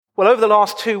Well, over the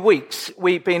last 2 weeks,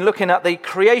 we've been looking at the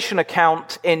creation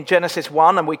account in Genesis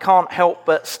 1, and we can't help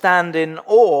but stand in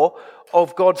awe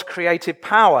of God's creative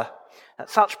power.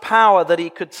 Such power that he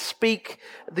could speak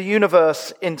the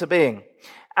universe into being.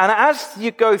 And as you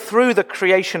go through the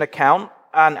creation account,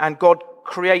 and God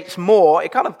creates more,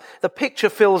 the picture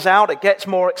fills out, it gets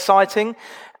more exciting,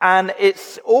 and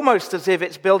it's almost as if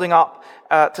it's building up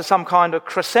to some kind of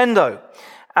crescendo.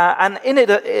 And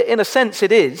in a sense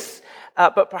it is,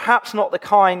 but perhaps not the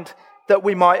kind that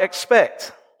we might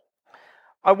expect.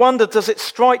 I wonder, does it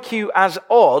strike you as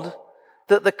odd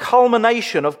that the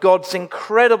culmination of God's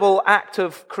incredible act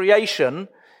of creation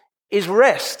is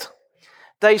rest?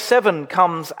 Day 7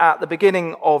 comes at the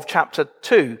beginning of chapter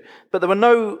 2, but there were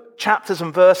no chapters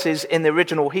and verses in the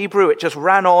original Hebrew. It just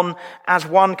ran on as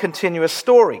one continuous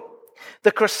story.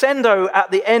 The crescendo at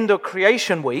the end of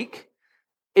creation week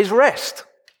is rest.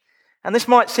 And this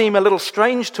might seem a little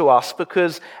strange to us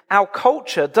because our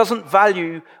culture doesn't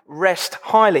value rest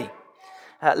highly.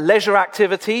 Leisure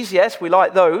activities, yes, we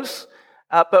like those,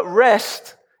 but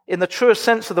rest, in the truest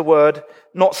sense of the word,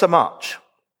 not so much.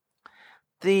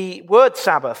 The word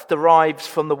Sabbath derives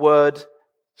from the word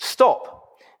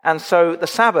stop. And so the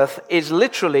Sabbath is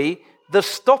literally the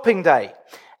stopping day.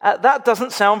 That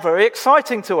doesn't sound very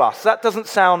exciting to us. That doesn't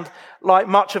sound like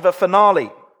much of a finale.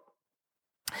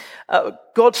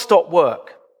 God stopped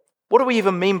work. What do we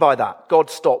even mean by that? God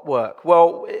stopped work.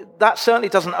 Well, that certainly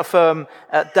doesn't affirm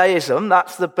deism.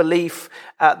 That's the belief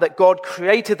that God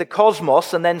created the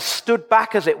cosmos and then stood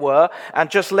back, as it were, and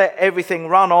just let everything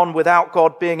run on without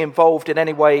God being involved in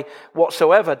any way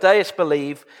whatsoever. Deists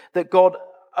believe that God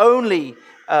only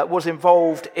was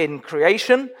involved in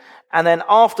creation, and then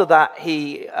after that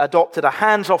he adopted a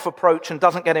hands-off approach and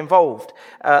doesn't get involved.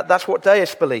 That's what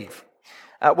deists believe.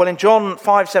 Well, in John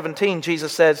 5:17,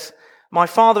 Jesus says, "My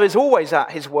Father is always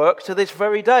at his work to this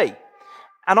very day,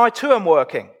 and I too am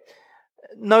working."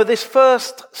 No, this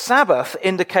first Sabbath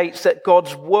indicates that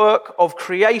God's work of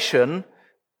creation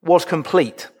was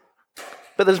complete.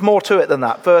 But there's more to it than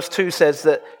that. Verse 2 says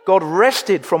that God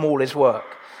rested from all his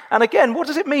work. And again, what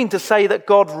does it mean to say that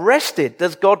God rested?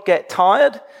 Does God get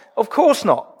tired? Of course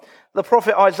not. The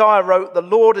prophet Isaiah wrote, "The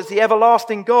Lord is the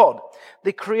everlasting God,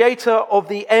 the creator of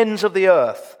the ends of the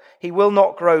earth. He will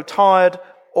not grow tired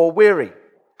or weary."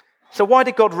 So why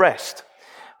did God rest?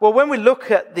 Well, when we look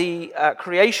at the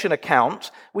creation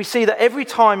account, we see that every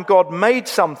time God made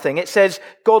something, it says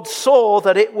God saw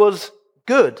that it was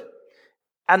good.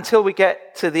 Until we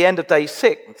get to the end of day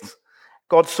 6,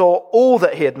 God saw all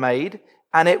that he had made,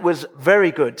 and it was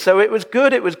very good. So it was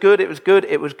good, it was good, it was good,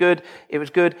 it was good, it was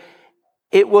good.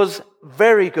 It was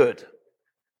very good.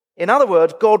 In other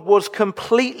words, God was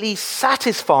completely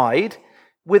satisfied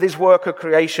with his work of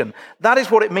creation. That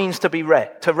is what it means to be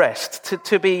to rest,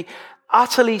 to be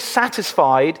utterly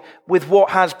satisfied with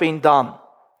what has been done.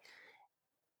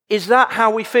 Is that how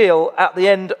we feel at the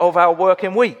end of our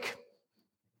working week?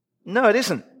 No, it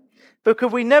isn't.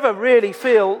 Because we never really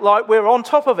feel like we're on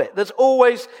top of it. There's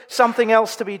always something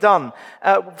else to be done.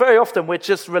 Very often we're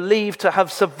just relieved to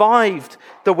have survived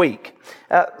the week.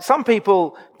 Some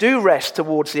people do rest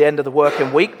towards the end of the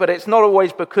working week, but it's not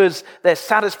always because they're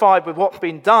satisfied with what's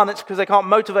been done. It's because they can't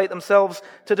motivate themselves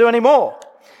to do any more.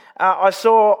 I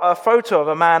saw a photo of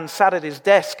a man sat at his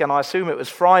desk, and I assume it was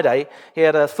Friday. He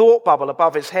had a thought bubble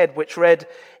above his head which read,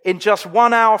 "In just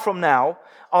 1 hour from now,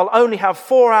 I'll only have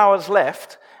 4 hours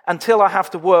left until I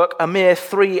have to work a mere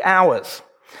 3 hours."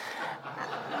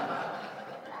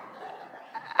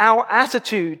 Our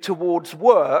attitude towards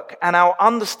work and our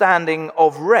understanding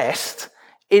of rest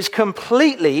is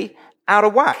completely out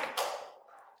of whack.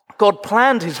 God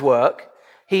planned his work,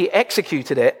 he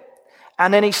executed it,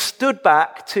 and then he stood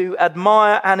back to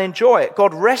admire and enjoy it.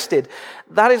 God rested.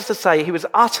 That is to say, he was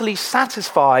utterly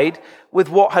satisfied with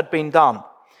what had been done.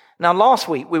 Now, last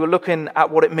week we were looking at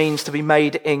what it means to be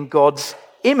made in God's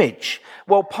image.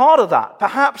 Well, part of that,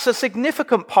 perhaps a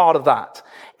significant part of that,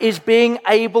 is being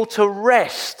able to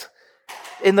rest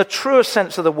in the truest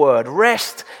sense of the word,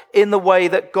 rest in the way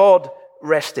that God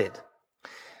rested.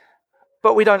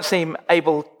 But we don't seem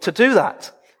able to do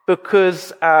that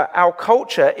because our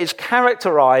culture is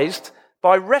characterized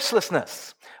by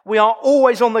restlessness. We are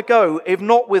always on the go, if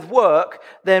not with work,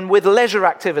 then with leisure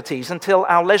activities, until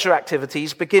our leisure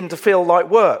activities begin to feel like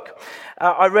work.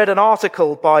 I read an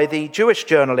article by the Jewish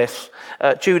journalist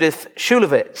Judith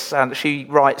Shulevitz, and she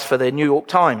writes for the New York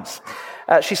Times.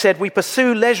 She said, "We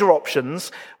pursue leisure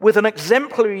options with an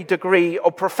exemplary degree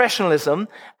of professionalism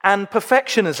and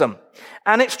perfectionism."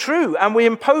 And it's true, and we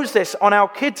impose this on our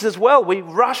kids as well. We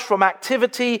rush from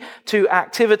activity to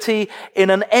activity in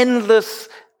an endless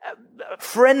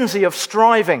frenzy of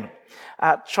striving,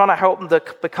 trying to help them to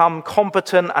become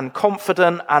competent and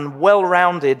confident and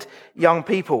well-rounded young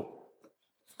people.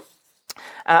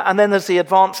 And then there's the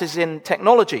advances in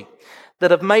technology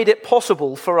that have made it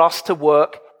possible for us to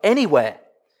work anywhere.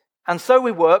 And so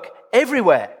we work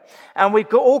everywhere. And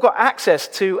we've all got access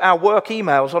to our work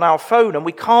emails on our phone, and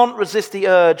we can't resist the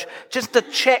urge just to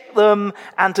check them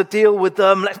and to deal with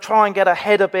them. Let's try and get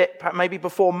ahead a bit, maybe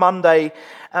before Monday.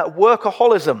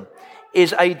 Workaholism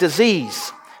is a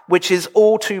disease which is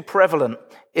all too prevalent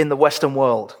in the Western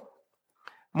world.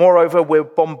 Moreover, we're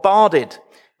bombarded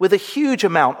with a huge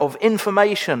amount of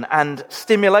information and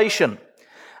stimulation.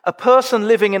 A person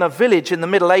living in a village in the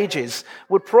Middle Ages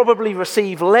would probably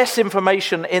receive less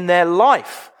information in their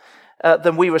life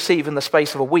than we receive in the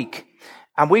space of a week.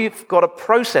 And we've got to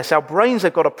process, our brains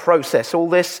have got to process all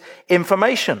this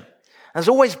information. There's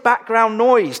always background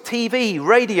noise, TV,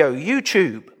 radio,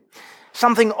 YouTube,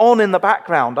 something on in the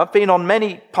background. I've been on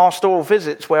many pastoral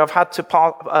visits where I've had to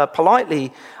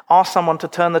politely ask someone to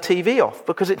turn the TV off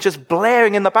because it's just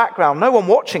blaring in the background. No one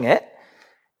watching it.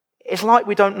 It's like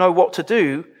we don't know what to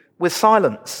do with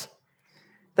silence.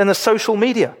 Then there's social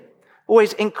media,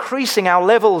 always increasing our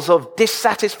levels of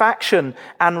dissatisfaction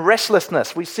and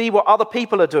restlessness. We see what other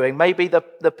people are doing, maybe the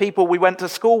people we went to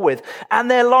school with, and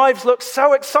their lives look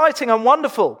so exciting and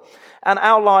wonderful, and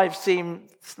our lives seem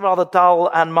rather dull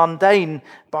and mundane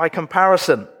by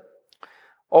comparison.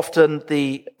 Often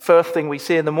the first thing we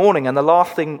see in the morning and the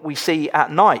last thing we see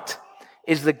at night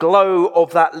is the glow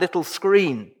of that little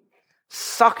screen,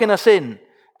 sucking us in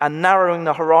and narrowing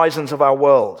the horizons of our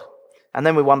world. And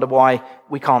then we wonder why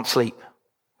we can't sleep.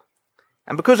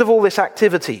 And because of all this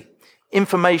activity,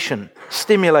 information,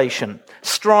 stimulation,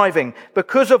 striving,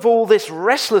 because of all this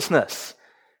restlessness,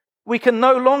 we can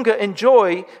no longer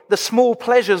enjoy the small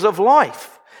pleasures of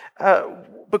life.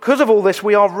 Because of all this,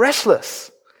 we are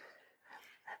restless.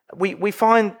 We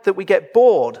find that we get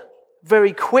bored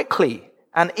very quickly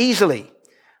and easily.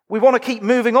 We want to keep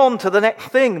moving on to the next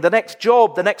thing, the next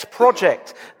job, the next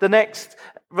project, the next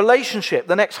relationship,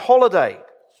 the next holiday.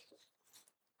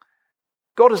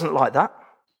 God isn't like that.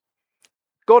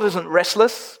 God isn't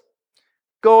restless.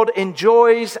 God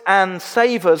enjoys and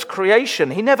savors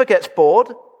creation. He never gets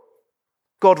bored.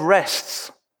 God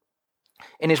rests.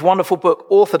 In his wonderful book,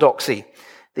 Orthodoxy,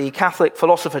 the Catholic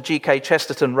philosopher G.K.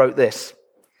 Chesterton wrote this: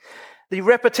 "The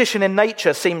repetition in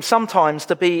nature seems sometimes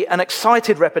to be an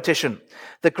excited repetition.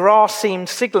 The grass seemed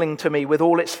signaling to me with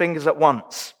all its fingers at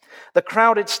once. The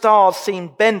crowded stars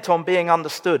seemed bent on being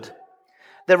understood.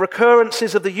 The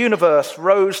recurrences of the universe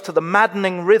rose to the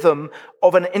maddening rhythm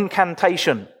of an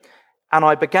incantation, and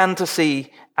I began to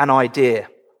see an idea."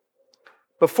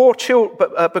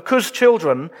 Because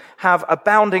children have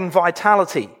abounding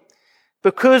vitality,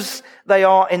 because they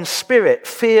are in spirit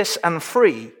fierce and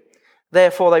free,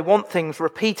 therefore they want things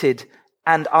repeated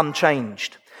and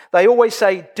unchanged. They always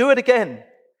say, "Do it again,"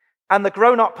 and the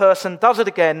grown-up person does it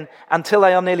again until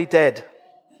they are nearly dead.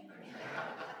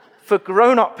 For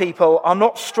grown-up people are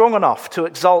not strong enough to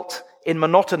exult in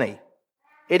monotony.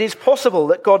 It is possible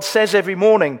that God says every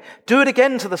morning, "Do it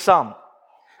again to the sun,"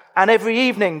 and every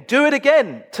evening, "Do it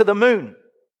again to the moon."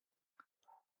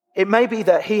 It may be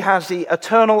that he has the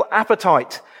eternal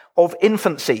appetite of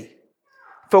infancy,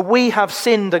 for we have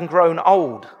sinned and grown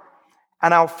old,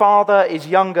 and our Father is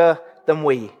younger than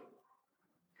we.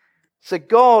 So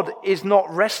God is not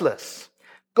restless.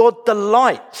 God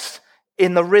delights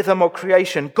in the rhythm of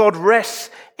creation. God rests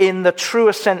in the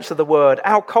truest sense of the word.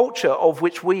 Our culture, of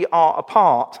which we are a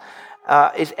part,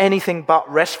 is anything but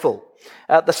restful.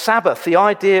 The Sabbath, the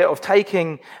idea of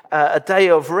taking a day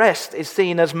of rest, is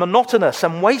seen as monotonous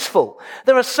and wasteful.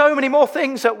 There are so many more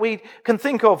things that we can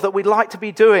think of that we'd like to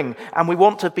be doing, and we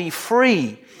want to be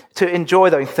free to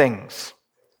enjoy those things.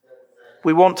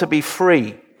 We want to be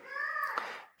free.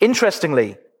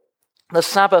 Interestingly, the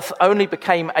Sabbath only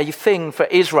became a thing for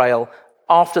Israel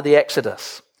after the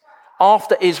Exodus.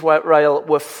 After Israel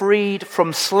were freed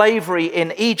from slavery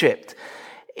in Egypt,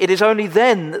 it is only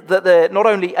then that they're not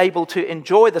only able to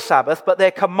enjoy the Sabbath, but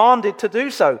they're commanded to do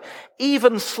so.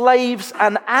 Even slaves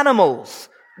and animals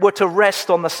were to rest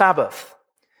on the Sabbath.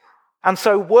 And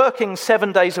so working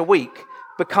 7 days a week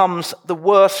becomes the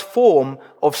worst form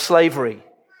of slavery.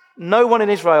 No one in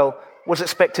Israel was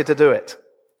expected to do it.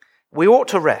 We ought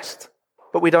to rest,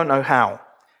 but we don't know how.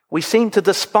 We seem to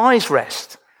despise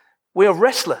rest. We are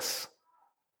restless.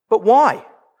 But why?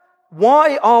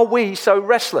 Why are we so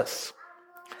restless?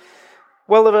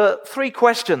 Well, there are 3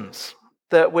 questions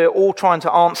that we're all trying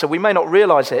to answer. We may not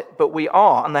realize it, but we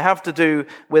are, and they have to do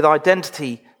with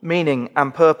identity, meaning,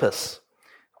 and purpose.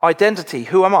 Identity,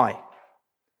 who am I?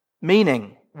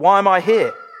 Meaning, Why am I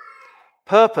here?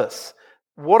 Purpose.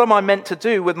 What am I meant to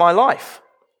do with my life?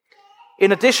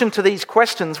 In addition to these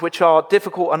questions, which are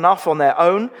difficult enough on their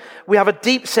own, we have a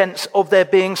deep sense of there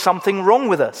being something wrong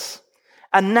with us,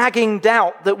 a nagging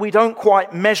doubt that we don't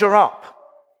quite measure up.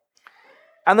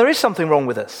 And there is something wrong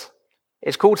with us.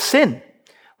 It's called sin.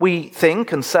 We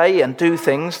think and say and do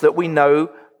things that we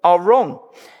know are wrong.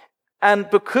 And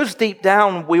because deep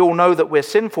down we all know that we're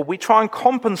sinful, we try and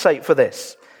compensate for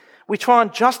this. We try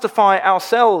and justify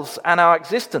ourselves and our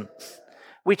existence.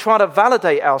 We try to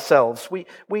validate ourselves. We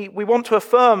want to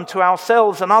affirm to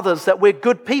ourselves and others that we're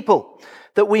good people,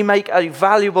 that we make a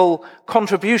valuable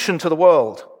contribution to the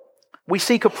world. We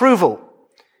seek approval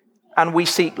and we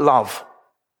seek love.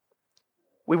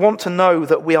 We want to know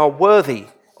that we are worthy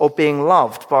of being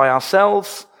loved by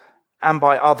ourselves and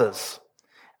by others.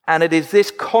 And it is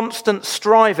this constant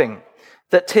striving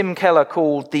that Tim Keller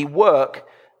called the work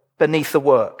beneath the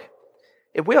work.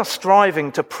 If we are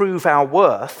striving to prove our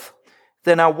worth,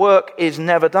 then our work is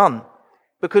never done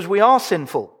because we are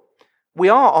sinful. We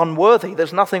are unworthy.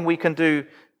 There's nothing we can do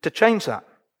to change that.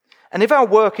 And if our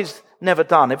work is never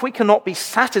done, if we cannot be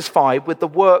satisfied with the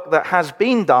work that has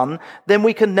been done, then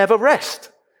we can never rest.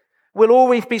 We'll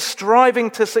always be striving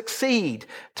to succeed,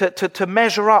 to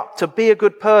measure up, to be a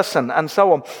good person, and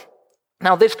so on.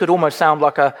 Now, this could almost sound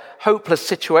like a hopeless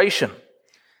situation,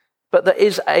 but there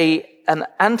is an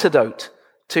antidote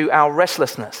to our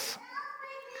restlessness.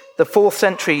 The 4th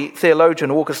century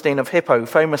theologian Augustine of Hippo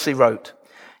famously wrote,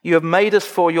 "You have made us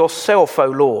for yourself, O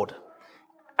Lord,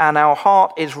 and our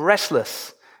heart is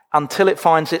restless until it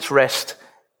finds its rest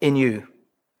in you."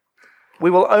 We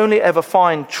will only ever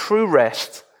find true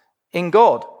rest in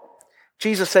God.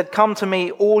 Jesus said, "Come to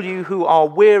me, all you who are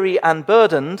weary and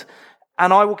burdened,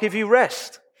 and I will give you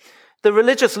rest." The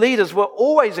religious leaders were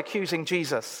always accusing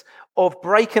Jesus of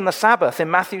breaking the Sabbath. In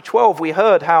Matthew 12, we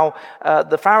heard how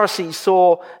the Pharisees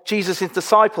saw Jesus'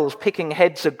 disciples picking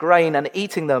heads of grain and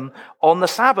eating them on the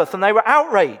Sabbath, and they were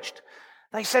outraged.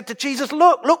 They said to Jesus,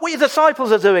 look what your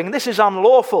disciples are doing. This is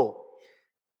unlawful.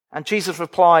 And Jesus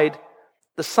replied,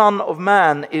 "The Son of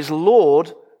Man is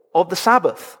Lord of the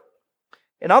Sabbath."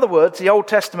 In other words, the Old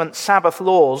Testament Sabbath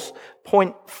laws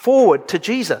point forward to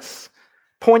Jesus,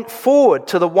 point forward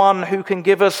to the one who can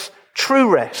give us true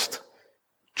rest,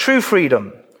 true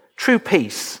freedom, true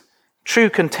peace, true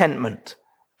contentment,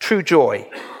 true joy.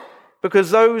 Because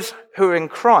those who are in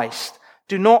Christ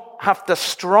do not have to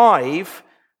strive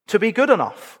to be good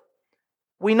enough.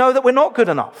 We know that we're not good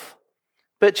enough,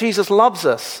 but Jesus loves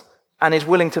us and is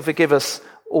willing to forgive us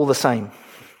all the same.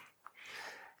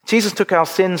 Jesus took our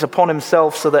sins upon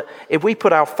himself so that if we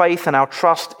put our faith and our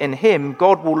trust in him,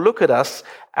 God will look at us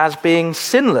as being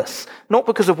sinless, not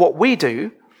because of what we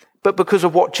do, but because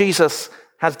of what Jesus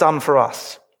has done for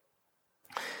us.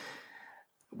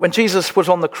 When Jesus was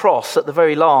on the cross at the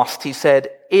very last, he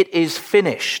said, "It is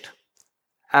finished."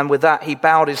 And with that, he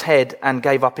bowed his head and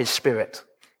gave up his spirit.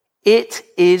 It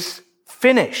is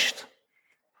finished.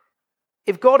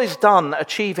 If God is done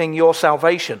achieving your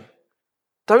salvation,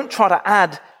 don't try to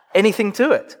add anything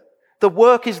to it. The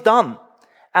work is done.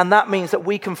 And that means that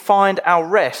we can find our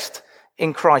rest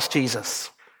in Christ Jesus.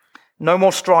 No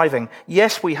more striving.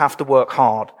 Yes, we have to work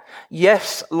hard.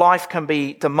 Yes, life can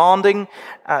be demanding,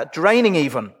 draining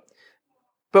even.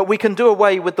 But we can do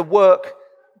away with the work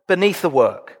beneath the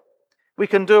work. We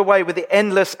can do away with the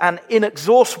endless and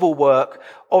inexhaustible work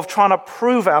of trying to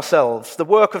prove ourselves, the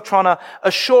work of trying to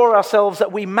assure ourselves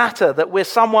that we matter, that we're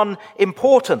someone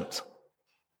important.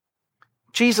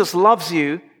 Jesus loves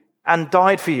you and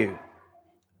died for you.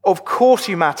 Of course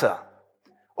you matter.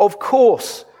 Of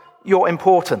course you're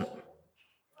important.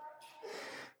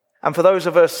 And for those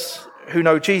of us who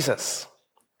know Jesus,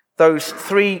 those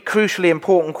 3 crucially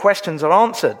important questions are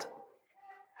answered.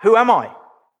 Who am I?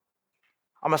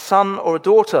 I'm a son or a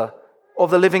daughter of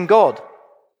the living God.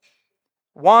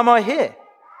 Why am I here?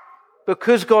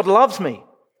 Because God loves me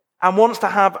and wants to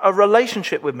have a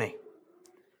relationship with me.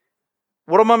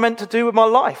 What am I meant to do with my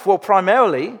life? Well,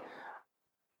 primarily,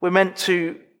 we're meant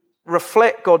to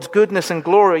reflect God's goodness and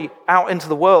glory out into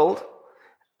the world,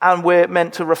 and we're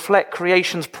meant to reflect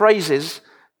creation's praises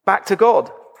back to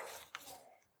God.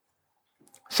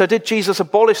 So did Jesus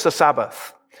abolish the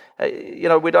Sabbath?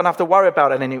 We don't have to worry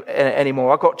about it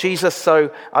anymore. I've got Jesus,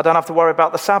 so I don't have to worry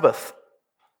about the Sabbath.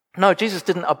 No, Jesus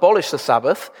didn't abolish the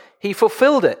Sabbath. He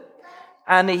fulfilled it.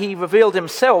 And he revealed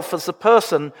himself as the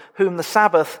person whom the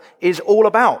Sabbath is all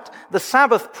about. The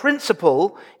Sabbath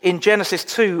principle in Genesis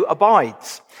 2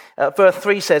 abides. Verse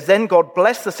 3 says, "Then God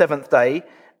blessed the 7th day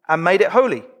and made it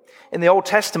holy." In the Old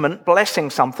Testament, blessing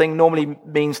something normally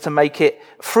means to make it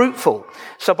fruitful.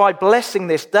 So by blessing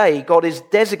this day, God is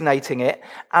designating it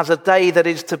as a day that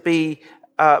is to be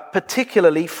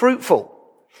particularly fruitful.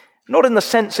 Not in the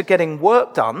sense of getting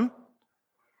work done,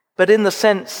 but in the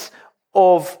sense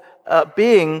of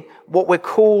being what we're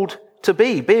called to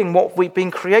be, being what we've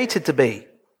been created to be.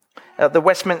 The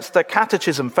Westminster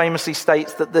Catechism famously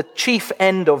states that the chief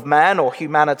end of man or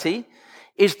humanity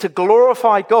is to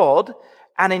glorify God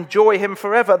and enjoy him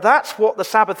forever. That's what the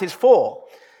Sabbath is for.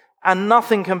 And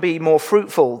nothing can be more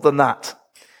fruitful than that.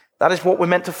 That is what we're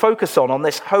meant to focus on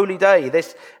this holy day,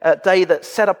 this day that's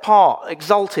set apart,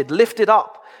 exalted, lifted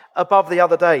up above the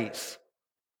other days.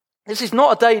 This is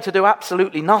not a day to do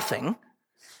absolutely nothing.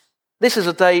 This is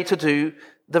a day to do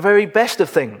the very best of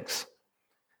things.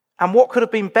 And what could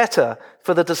have been better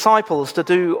for the disciples to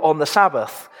do on the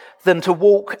Sabbath than to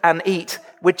walk and eat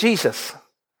with Jesus?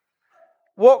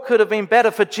 What could have been better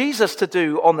for Jesus to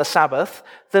do on the Sabbath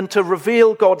than to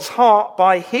reveal God's heart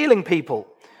by healing people,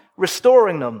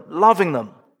 restoring them, loving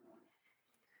them?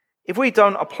 If we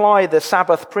don't apply the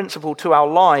Sabbath principle to our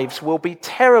lives, we'll be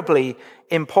terribly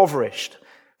impoverished.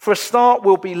 For a start,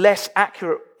 we'll be less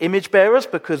accurate image bearers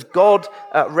because God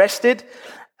rested,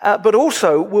 but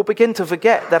also we'll begin to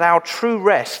forget that our true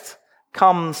rest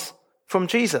comes from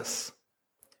Jesus.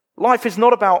 Life is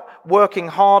not about working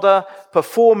harder,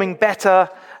 performing better,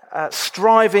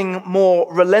 striving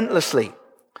more relentlessly.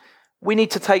 We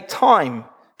need to take time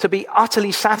to be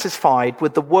utterly satisfied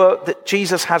with the work that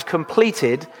Jesus has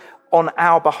completed on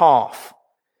our behalf.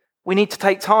 We need to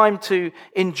take time to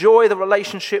enjoy the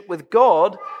relationship with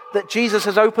God that Jesus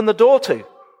has opened the door to.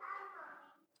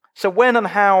 So when and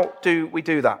how do we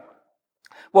do that?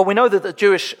 Well, we know that the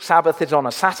Jewish Sabbath is on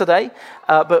a Saturday,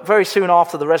 but very soon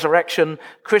after the resurrection,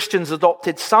 Christians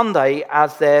adopted Sunday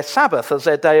as their Sabbath, as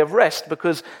their day of rest,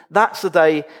 because that's the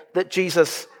day that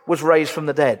Jesus was raised from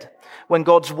the dead. When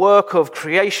God's work of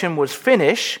creation was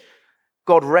finished,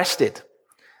 God rested.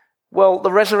 Well,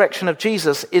 the resurrection of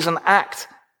Jesus is an act,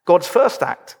 God's first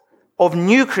act, of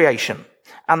new creation.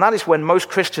 And that is when most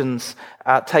Christians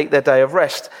take their day of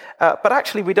rest. But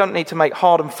actually, we don't need to make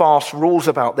hard and fast rules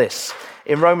about this.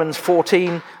 In Romans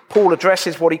 14, Paul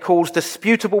addresses what he calls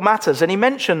disputable matters, and he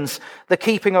mentions the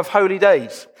keeping of holy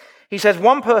days. He says,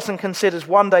 one person considers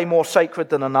one day more sacred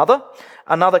than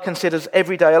another considers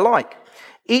every day alike.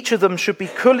 Each of them should be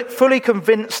fully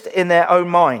convinced in their own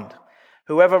mind.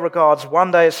 Whoever regards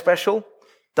one day as special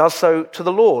does so to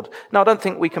the Lord. Now, I don't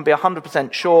think we can be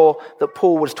 100% sure that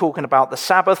Paul was talking about the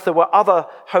Sabbath. There were other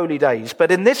holy days.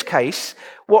 But in this case,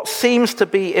 what seems to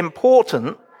be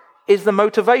important is the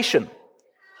motivation.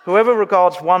 Whoever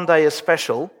regards one day as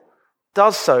special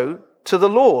does so to the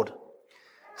Lord.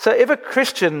 So if a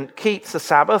Christian keeps the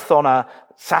Sabbath on a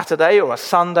Saturday or a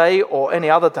Sunday or any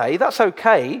other day, that's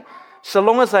okay, so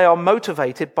long as they are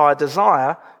motivated by a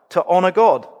desire to honor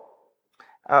God.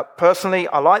 Personally,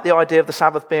 I like the idea of the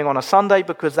Sabbath being on a Sunday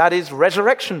because that is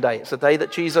Resurrection Day. It's the day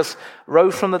that Jesus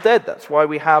rose from the dead. That's why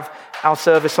we have our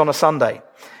service on a Sunday.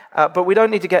 But we don't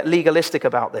need to get legalistic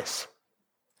about this.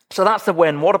 So that's the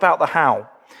when. What about the how?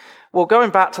 Well,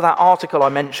 going back to that article I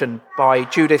mentioned by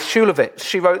Judith Shulevitz,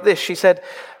 she wrote this. She said,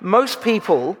 most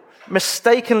people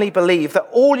mistakenly believe that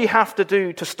all you have to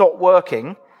do to stop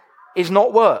working is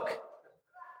not work.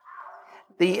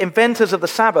 The inventors of the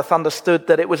Sabbath understood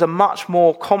that it was a much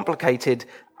more complicated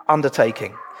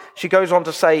undertaking. She goes on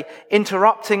to say,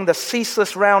 interrupting the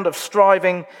ceaseless round of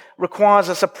striving requires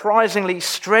a surprisingly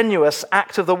strenuous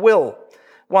act of the will,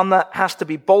 one that has to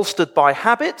be bolstered by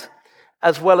habit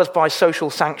as well as by social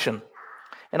sanction.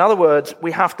 In other words,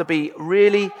 we have to be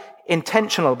really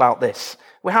intentional about this.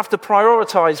 We have to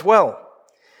prioritize well.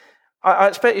 I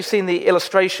expect you've seen the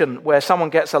illustration where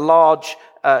someone gets a large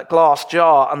glass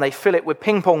jar and they fill it with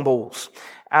ping pong balls.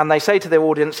 And they say to their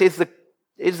audience, is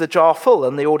the jar full?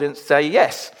 And the audience say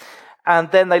yes.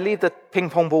 And then they leave the ping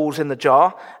pong balls in the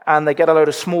jar and they get a load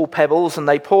of small pebbles and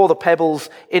they pour the pebbles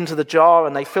into the jar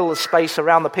and they fill the space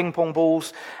around the ping pong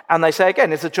balls. And they say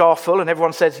again, is the jar full? And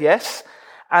everyone says yes.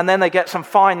 And then they get some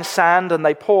fine sand and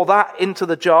they pour that into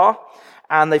the jar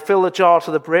and they fill the jar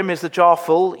to the brim. Is the jar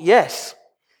full? Yes.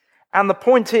 And the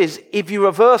point is, if you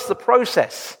reverse the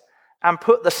process and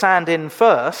put the sand in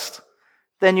first,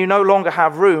 then you no longer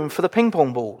have room for the ping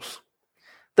pong balls.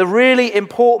 The really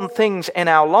important things in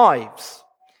our lives,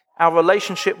 our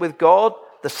relationship with God,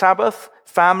 the Sabbath,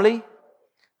 family,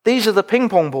 these are the ping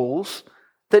pong balls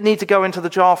that need to go into the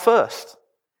jar first.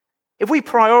 If we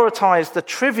prioritize the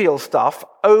trivial stuff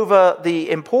over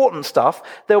the important stuff,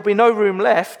 there'll be no room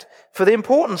left for the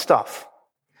important stuff.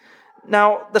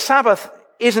 Now, the Sabbath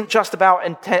isn't just about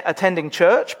attending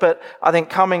church, but I think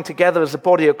coming together as the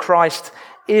body of Christ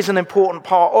is an important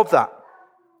part of that.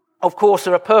 Of course,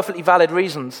 there are perfectly valid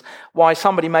reasons why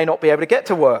somebody may not be able to get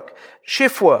to work.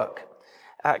 Shift work,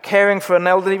 caring for an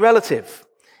elderly relative,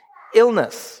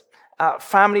 illness,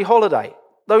 family holiday,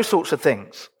 those sorts of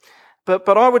things.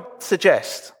 But I would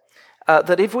suggest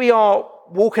that if we are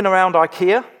walking around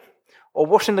IKEA or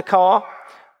washing the car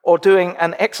or doing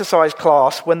an exercise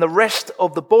class when the rest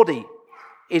of the body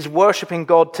is worshipping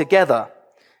God together,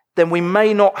 then we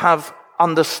may not have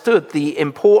understood the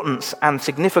importance and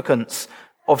significance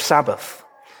of Sabbath.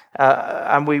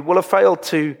 And we will have failed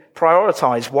to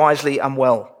prioritize wisely and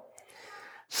well.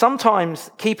 Sometimes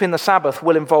keeping the Sabbath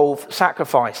will involve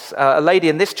sacrifice. A lady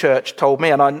in this church told me,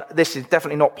 and this is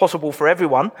definitely not possible for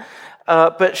everyone,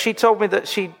 but she told me that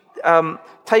she'd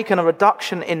taken a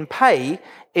reduction in pay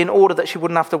in order that she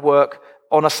wouldn't have to work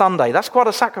on a Sunday. That's quite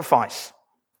a sacrifice.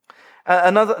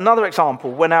 Another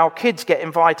example, when our kids get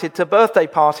invited to birthday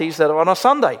parties that are on a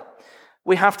Sunday,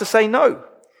 we have to say no,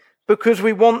 because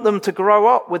we want them to grow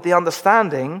up with the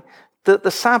understanding that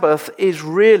the Sabbath is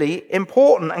really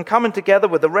important, and coming together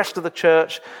with the rest of the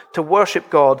church to worship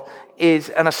God is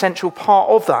an essential part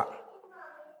of that.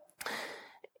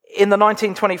 In the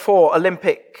 1924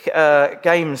 Olympic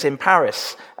Games in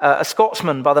Paris, a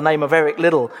Scotsman by the name of Eric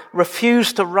Liddell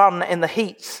refused to run in the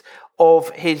heats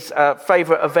of his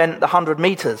favourite event, the 100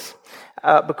 metres,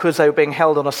 because they were being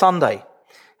held on a Sunday.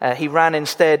 He ran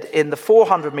instead in the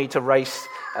 400-metre race,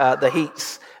 the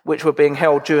heats, which were being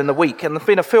held during the week. And there's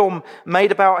been a film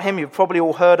made about him. You've probably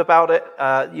all heard about it.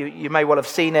 You may well have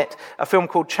seen it. A film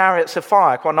called Chariots of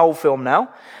Fire, quite an old film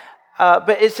now.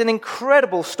 But it's an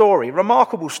incredible story,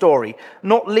 remarkable story,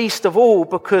 not least of all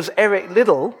because Eric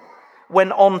Liddell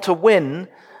went on to win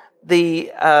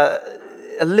the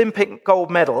Olympic gold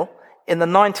medal in the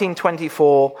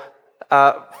 1924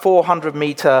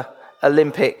 400-metre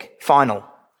Olympic final.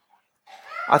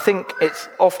 I think it's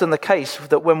often the case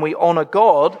that when we honour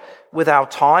God with our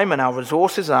time and our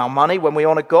resources and our money, when we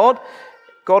honour God,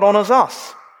 God honours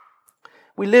us.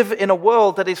 We live in a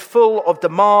world that is full of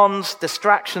demands,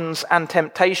 distractions, and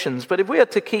temptations. But if we are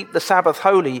to keep the Sabbath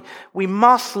holy, we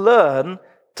must learn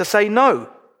to say no.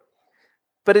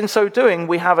 But in so doing,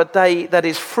 we have a day that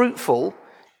is fruitful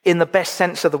in the best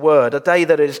sense of the word, a day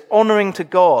that is honouring to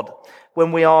God,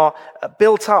 when we are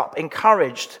built up,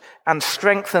 encouraged, and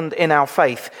strengthened in our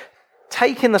faith.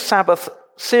 Taking the Sabbath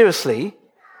seriously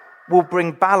will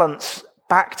bring balance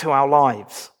back to our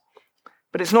lives.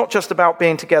 But it's not just about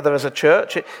being together as a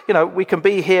church. We can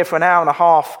be here for an hour and a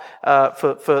half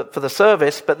for the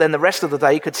service, but then the rest of the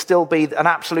day could still be an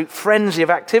absolute frenzy of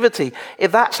activity.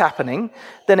 If that's happening,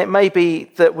 then it may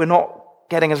be that we're not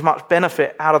getting as much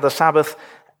benefit out of the Sabbath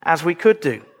as we could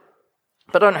do.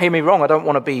 But don't hear me wrong, I don't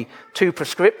want to be too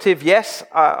prescriptive. Yes,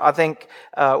 I think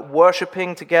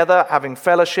worshipping together, having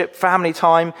fellowship, family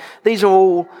time, these are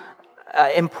all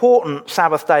important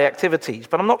Sabbath day activities.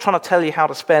 But I'm not trying to tell you how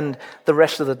to spend the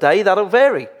rest of the day. That'll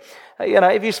vary.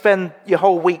 If you spend your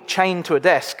whole week chained to a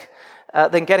desk,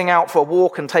 then getting out for a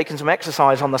walk and taking some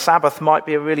exercise on the Sabbath might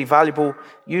be a really valuable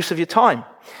use of your time.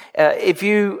 If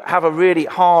you have a really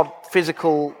hard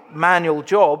physical manual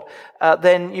job,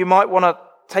 then you might want to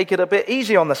take it a bit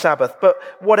easy on the Sabbath. But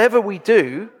whatever we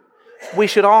do, we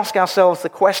should ask ourselves the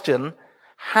question,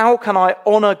 how can I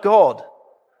honour God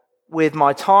with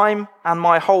my time and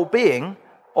my whole being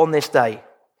on this day?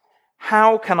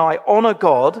 How can I honour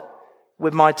God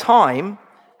with my time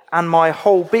and my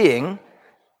whole being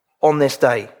on this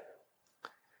day?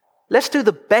 Let's do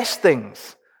the best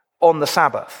things on the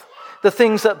Sabbath, the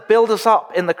things that build us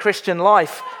up in the Christian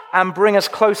life and bring us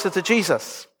closer to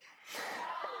Jesus.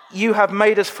 You have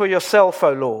made us for yourself,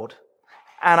 O Lord,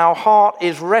 and our heart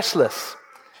is restless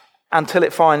until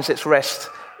it finds its rest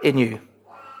in you.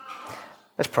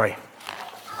 Let's pray.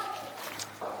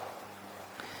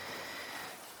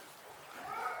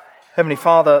 Heavenly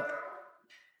Father,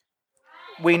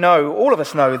 we know, all of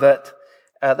us know, that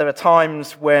there are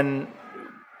times when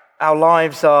our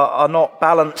lives are not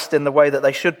balanced in the way that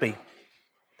they should be.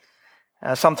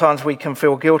 Sometimes we can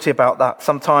feel guilty about that.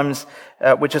 Sometimes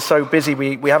we're just so busy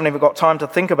we haven't even got time to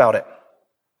think about it.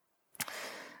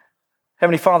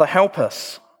 Heavenly Father, help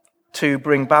us to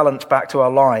bring balance back to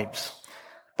our lives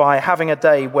by having a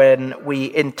day when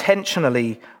we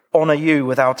intentionally honour you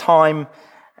with our time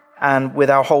and with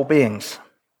our whole beings.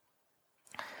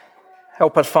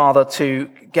 Help us, Father, to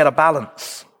get a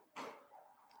balance.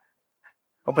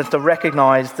 Help us to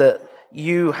recognise that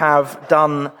you have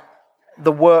done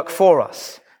the work for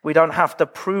us. We don't have to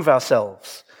prove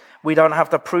ourselves. We don't have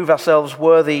to prove ourselves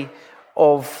worthy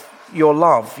of your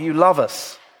love. You love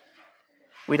us.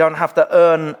 We don't have to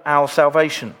earn our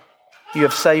salvation. You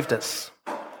have saved us.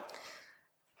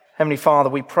 Heavenly Father,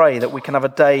 we pray that we can have a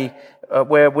day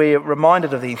where we're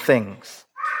reminded of these things,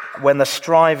 when the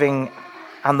striving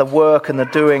and the work and the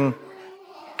doing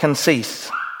can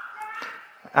cease.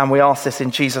 And we ask this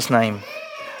in Jesus' name.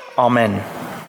 Amen.